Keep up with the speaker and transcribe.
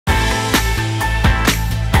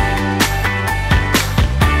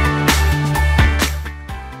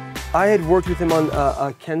I had worked with him on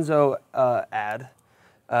a Kenzo ad,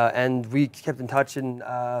 and we kept in touch, and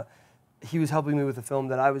he was helping me with a film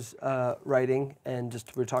that I was writing, and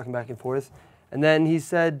just we were talking back and forth. And then he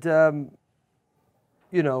said,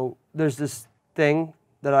 you know, there's this thing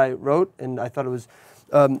that I wrote, and I thought it was,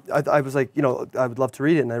 I was like, you know, I would love to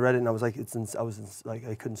read it, and I read it, and I was like,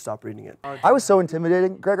 I couldn't stop reading it. I was so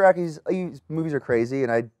intimidating. Gregg Araki's movies are crazy,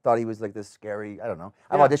 and I thought he was like this scary, I don't know.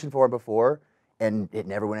 I've auditioned for him before, and it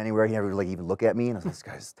never went anywhere. He never like even looked at me, and I was like, this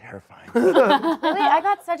guy's terrifying. Really, I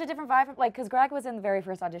got such a different vibe from, like, because Gregg was in the very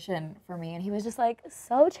first audition for me, and he was just like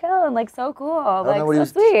so chill and like so cool, like so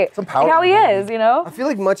sweet, like how he is, you know. I feel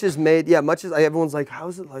like much is made. Yeah, much is. Everyone's like,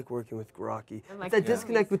 how's it like working with Araki? Like that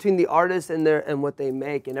disconnect between the artist and what they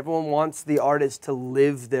make, and everyone wants the artist to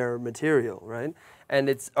live their material, right? And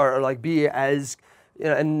it's or like be as. You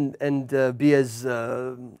know, and be as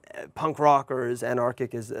punk rock or as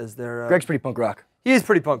anarchic as their. Gregg's pretty punk rock. He is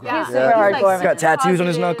pretty punk rock. He's super hardcore. He's got tattoos on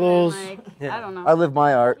his knuckles. Like, I don't know. I live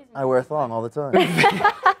my art. I wear a thong all the time.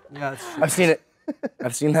 Yeah, that's true. I've seen it.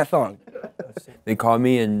 I've seen that thong. They called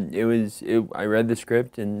me, and I read the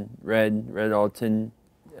script and read all 10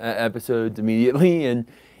 episodes immediately, and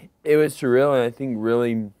it was surreal. And I think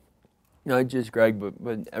really, not just Gregg,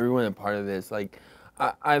 but everyone a part of this. Like,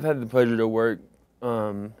 I've had the pleasure to work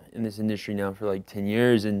in this industry now for like 10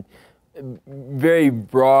 years, and very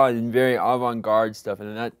broad and very avant-garde stuff,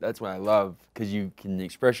 and that's what I love, because you can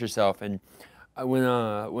express yourself. And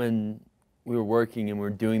when we were working and we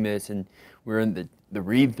were doing this, and we were in the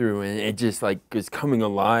read-through, and it just like was coming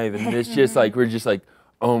alive, and it's just like we're just like,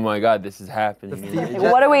 oh my God, this is happening.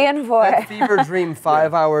 What are we in for? That fever dream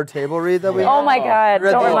 5-hour table read that we Oh my God,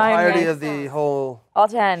 read don't the remind entirety me. of the whole All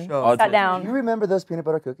 10, show. sat down. You remember those peanut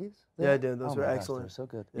butter cookies? Yeah, I do. Those were my gosh, excellent. they're so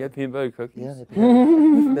good. You had peanut butter cookies? Yeah,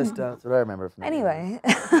 Missed out. that's what I remember from Anyway.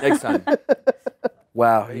 Next time.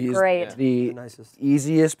 Wow, he's Great. the nicest.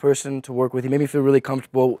 easiest person to work with. He made me feel really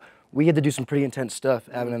comfortable. We had to do some pretty intense stuff,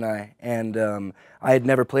 Evan and I, and I had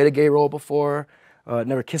never played a gay role before,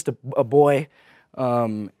 never kissed a boy,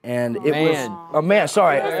 and it was a man.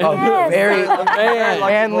 Sorry, a very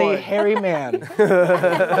manly, hairy man.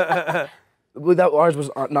 Ours was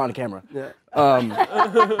not on camera. Yeah.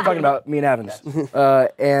 Talking about me and Evans,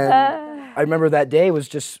 and I remember that day was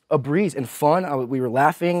just a breeze and fun. We were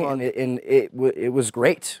laughing, and it was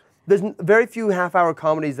great. There's very few half-hour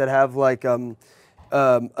comedies that have like a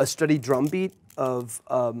steady drumbeat of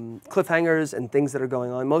cliffhangers and things that are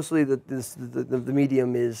going on. Mostly the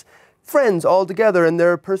medium is friends all together and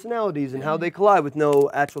their personalities and how they collide with no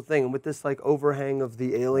actual thing. And with this like overhang of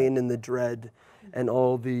the alien and the dread and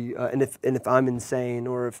all the and if I'm insane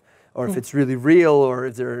or if it's really real or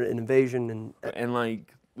is there an invasion and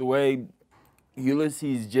like the way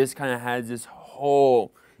Ulysses just kind of has this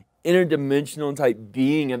whole interdimensional type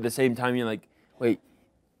being at the same time. You're like, wait,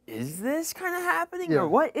 is this kind of happening or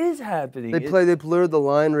what is happening? They blur the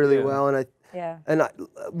line really well, and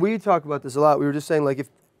we talk about this a lot. We were just saying like if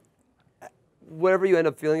whatever you end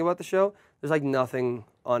up feeling about the show, there's like nothing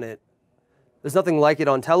on it. There's nothing like it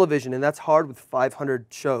on television, and that's hard with 500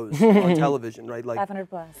 shows on television, right? Like 500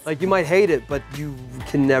 plus. Like you might hate it, but you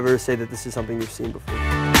can never say that this is something you've seen before.